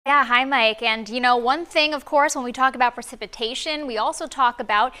Yeah, hi Mike. And one thing, of course, when we talk about precipitation, we also talk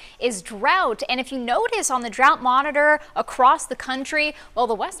about is drought. And if you notice on the drought monitor across the country, well,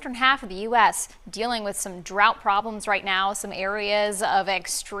 the western half of the U.S. dealing with some drought problems right now, some areas of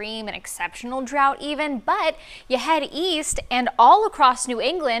extreme and exceptional drought even. But you head east and all across New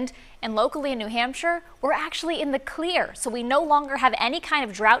England and locally in New Hampshire, we're actually in the clear. So we no longer have any kind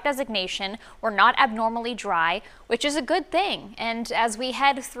of drought designation. We're not abnormally dry, which is a good thing. And as we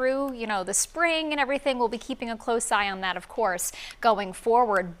head through, the spring and everything, we'll be keeping a close eye on that, of course, going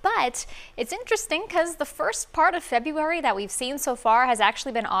forward. But it's interesting because the first part of February that we've seen so far has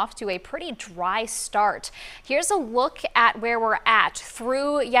actually been off to a pretty dry start. Here's a look at where we're at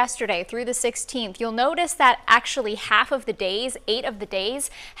through yesterday, through the 16th. You'll notice that actually half of the days, 8 of the days,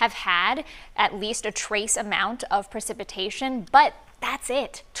 have had at least a trace amount of precipitation, but that's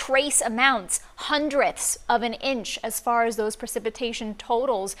it. Trace amounts, hundredths of an inch as far as those precipitation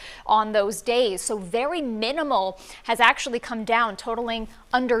totals on those days. So very minimal has actually come down, totaling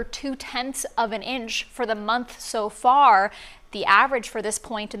under 0.2 of an inch for the month so far. The average for this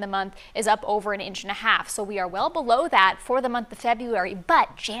point in the month is up over 1.5 inches. So we are well below that for the month of February.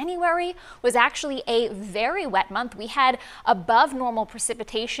 But January was actually a very wet month. We had above normal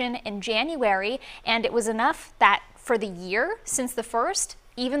precipitation in January, and it was enough that for the year since the 1st,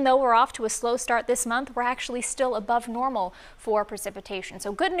 even though we're off to a slow start this month, we're actually still above normal for precipitation.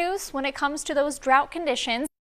 So good news when it comes to those drought conditions.